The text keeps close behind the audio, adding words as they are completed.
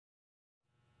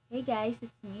Hey guys,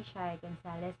 it's me, Shai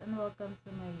Gonzalez, and welcome to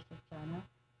my YouTube channel.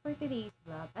 For today's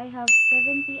vlog, I have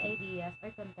 70 ideas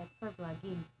or content for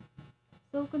vlogging.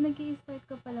 So, kung nag-i-start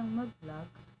ka palang mag-vlog,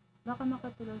 baka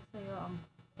makatulong sa'yo ang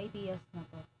ideas na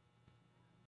to.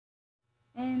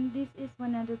 And this is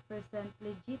 100%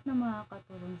 legit na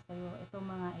makakatulong sa'yo itong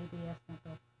mga ideas na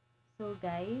to. So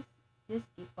guys, just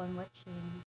keep on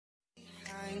watching.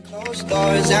 Behind closed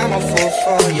doors, I'm a fool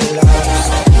for your love.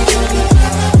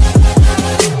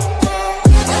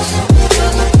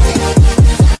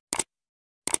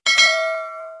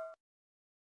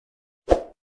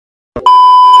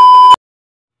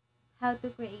 How to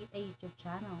create a YouTube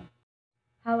channel.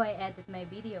 How I edit my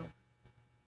video.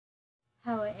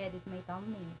 How I edit my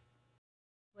thumbnails.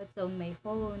 What's on my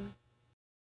phone.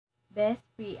 Best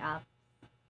free apps.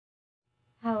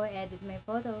 How I edit my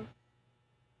photos.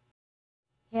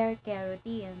 Hair care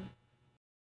routine.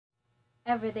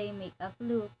 Everyday makeup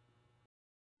look.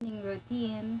 Morning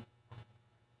routine.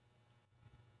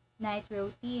 Night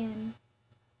routine.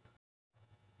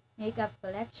 Makeup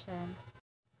collection.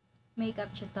 Makeup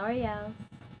tutorials.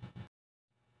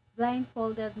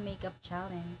 Blindfolded makeup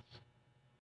challenge.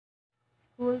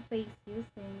 Full face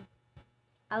using.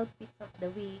 Outfits of the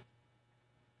week.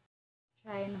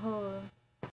 Try and haul.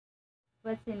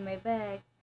 What's in my bag.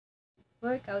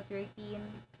 Workout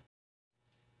routine.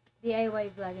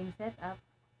 DIY vlogging setup.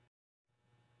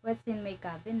 What's in my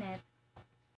cabinet.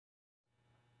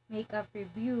 Makeup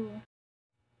review.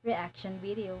 Reaction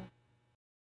video.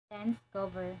 Dance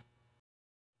cover.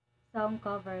 Song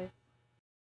covers.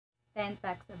 10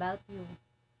 facts about you.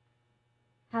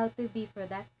 How to be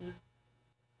productive.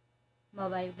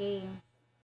 Mobile games.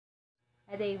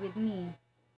 A day with me.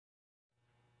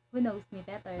 Who knows me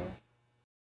better?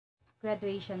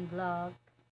 Graduation vlog.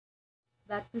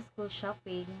 Back to school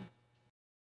shopping.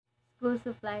 School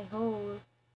supply haul.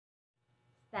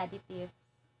 Study tips.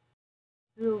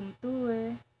 Room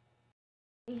tour.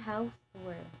 A house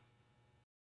tour.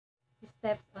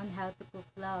 Steps on how to cook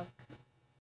vlog.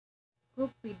 Cook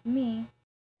with me.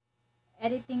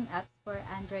 Editing apps for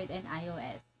Android and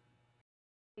iOS.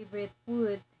 Favorite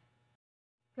food.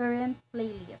 Current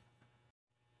playlist.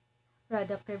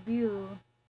 Product review.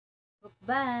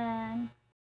 Mukbang.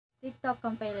 TikTok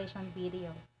compilation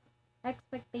video.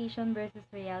 Expectation versus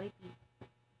reality.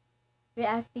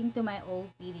 Reacting to my old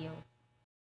videos.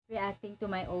 Reacting to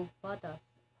my old photos.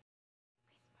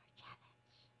 Whisper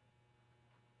challenge.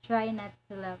 Try not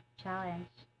to laugh challenge.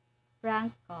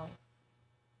 Prank calls.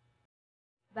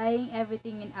 Buying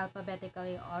everything in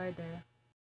alphabetically order.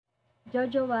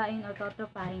 Jojowain or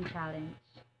totropahin challenge.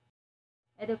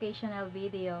 Educational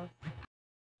videos.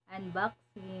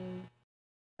 Unboxing.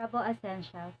 Travel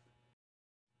essentials.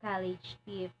 College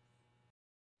tips.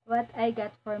 What I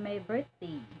got for my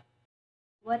birthday.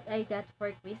 What I got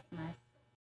for Christmas.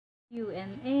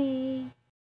 Q&A.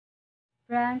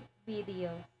 Prank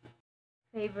videos.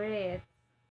 Favorites.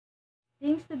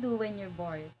 Things to do when you're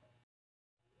bored.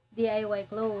 DIY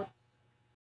clothes.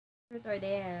 Truth or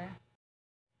dare.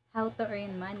 How to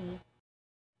earn money.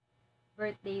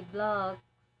 Birthday vlog.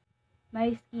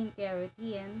 My skincare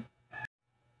routine.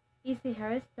 Easy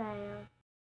hairstyle.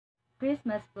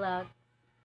 Christmas vlog.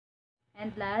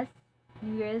 And last,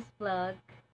 New Year's vlog.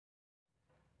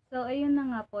 So, ayun na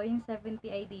nga po, yung 70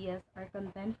 ideas or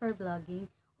content for vlogging.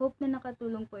 Hope na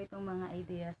nakatulong po itong mga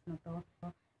ideas na to.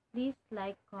 Please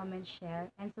like, comment, share,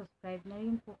 and subscribe na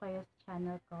rin po kayo sa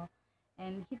channel ko.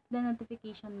 And hit the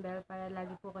notification bell para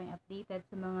lagi po kayong updated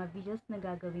sa mga videos na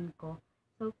gagawin ko.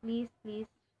 So, please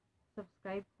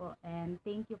subscribe po. And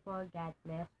thank you po. God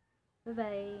bless.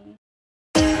 Bye-bye.